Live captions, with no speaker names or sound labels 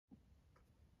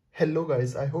Hello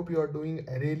guys, I hope you are doing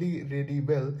really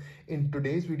well. In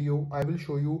today's video, I will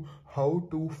show you how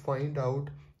to find out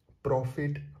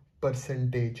profit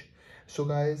percentage. So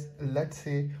guys, let's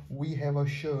say we have a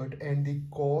shirt and the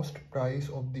cost price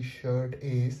of the shirt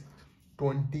is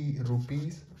 20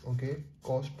 rupees. Okay,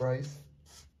 cost price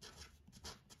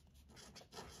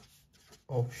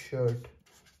of shirt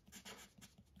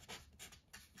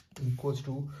equals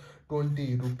to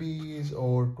 20 rupees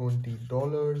or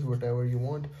 $20, whatever you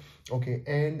want. Okay,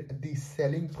 and the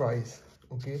selling price,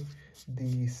 okay,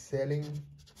 the selling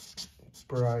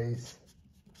price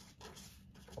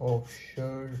of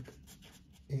shirt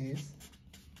is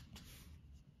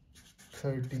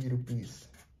 30 rupees.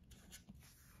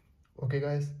 Okay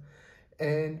guys,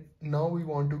 and now we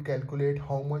want to calculate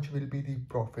how much will be the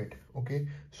profit. Okay,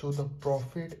 so the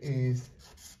profit is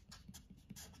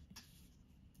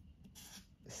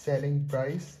selling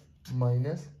price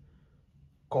minus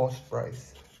cost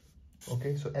price.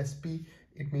 Okay, so SP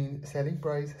it means selling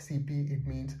price, CP it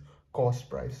means cost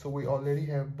price. So we already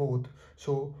have both.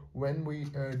 So when we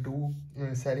do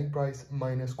selling price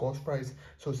minus cost price,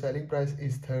 so selling price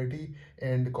is 30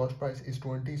 and cost price is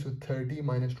 20, so 30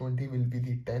 minus 20 will be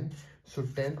the 10. So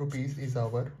 10 rupees is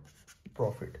our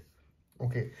profit.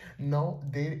 Okay, now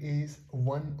there is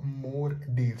one more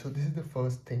deal. So this is the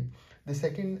first thing. The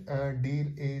second deal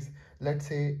is, let's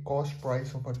say cost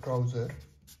price of a trouser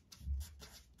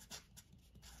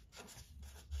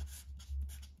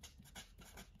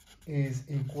is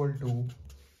equal to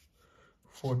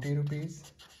 40 rupees.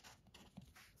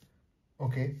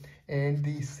 Okay, and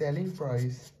the selling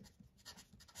price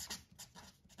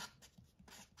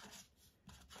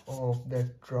of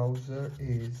that trouser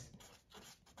is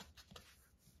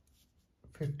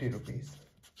 50 rupees.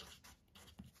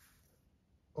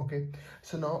 Okay,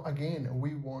 so now again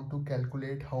we want to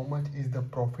calculate how much is the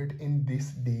profit in this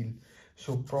deal.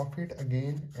 So profit,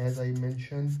 again, as I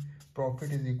mentioned,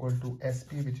 profit is equal to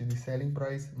SP, which is the selling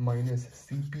price, minus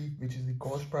CP, which is the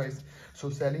cost price. So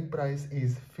selling price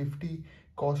is 50,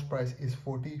 cost price is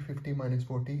 40. 50 minus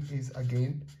 40 is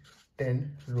again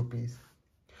 10 rupees.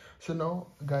 So now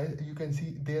guys, you can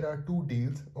see there are two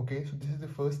deals. Okay, so this is the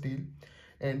first deal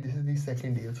and this is the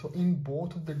second deal. So in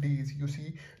both of the deals, you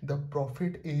see the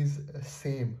profit is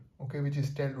same, okay, which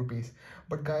is 10 rupees.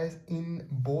 But guys, in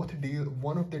both deal,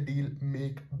 one of the deal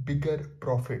make bigger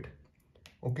profit.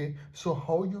 Okay, so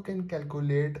how you can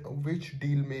calculate which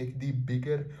deal make the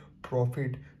bigger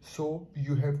profit? So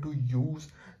you have to use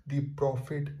the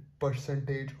profit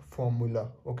percentage formula.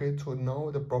 Okay, so now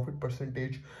the profit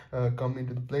percentage come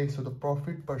into the place. So the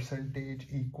profit percentage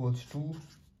equals to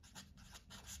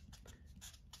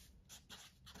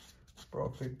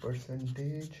profit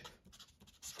percentage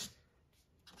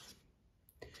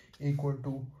equal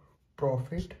to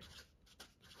profit,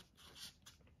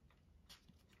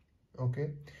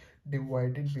 okay,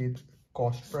 divided with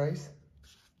cost price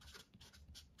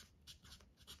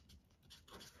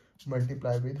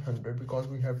multiply with 100, because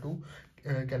we have to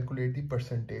calculate the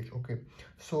percentage. Okay,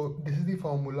 so this is the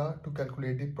formula to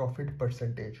calculate the profit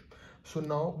percentage. So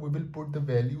now we will put the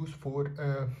values for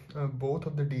both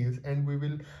of the deals, and we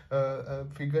will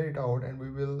figure it out, and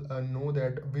we will know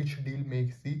that which deal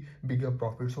makes the bigger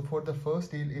profit. So for the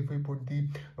first deal, if we put the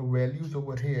values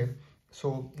over here,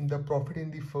 so the profit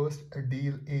in the first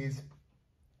deal is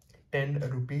 10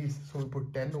 rupees, so we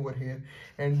put 10 over here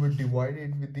and we divide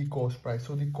it with the cost price.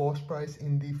 So the cost price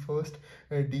in the first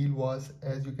deal was,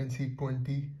 as you can see,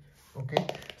 20. Okay,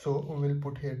 so we will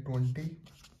put here 20,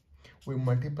 we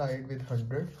multiply it with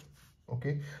 100.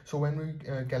 Okay, so when we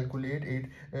calculate it,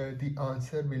 the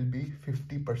answer will be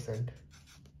 50%.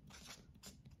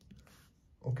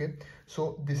 Okay,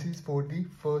 so this is for the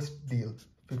first deal,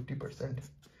 50%.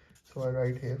 So I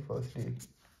write here first deal.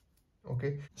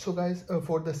 Okay, so guys,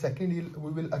 for the second deal,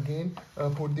 we will again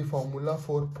put the formula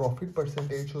for profit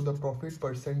percentage. So the profit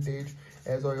percentage,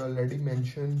 as I already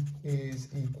mentioned, is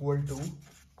equal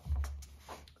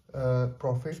to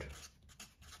profit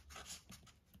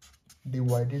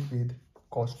divided with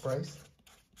cost price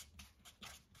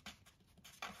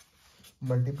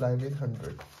multiply with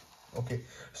 100. Okay,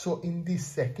 so in the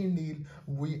second deal,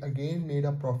 we again made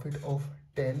a profit of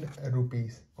 10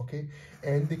 rupees. Okay,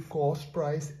 and the cost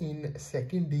price in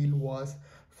second deal was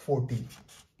 40.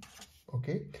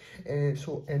 Okay, and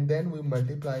so, and then we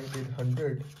multiply with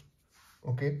 100.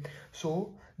 Okay,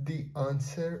 so the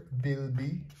answer will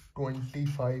be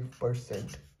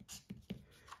 25%.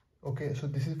 Okay, so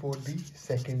this is for the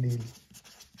second deal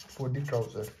for the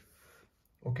trouser.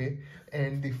 Okay,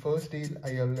 and the first deal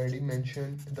I already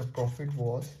mentioned, the profit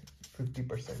was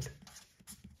 50%.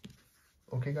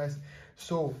 Okay guys,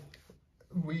 so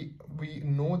we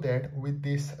know that with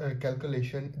this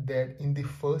calculation, that in the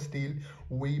first deal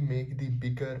we make the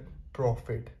bigger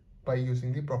profit by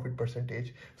using the profit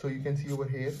percentage. So you can see over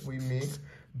here we make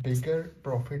bigger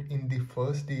profit in the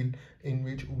first deal, in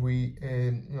which we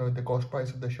the cost price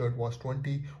of the shirt was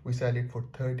 20, we sell it for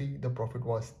 30, the profit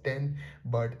was 10,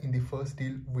 but in the first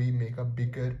deal we make a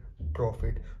bigger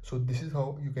profit. So this is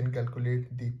how you can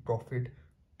calculate the profit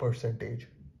percentage.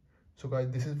 So guys,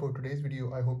 this is for today's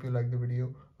video. I hope you like the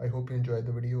video. I hope you enjoyed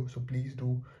the video. So please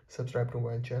do subscribe to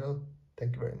my channel.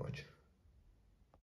 Thank you very much.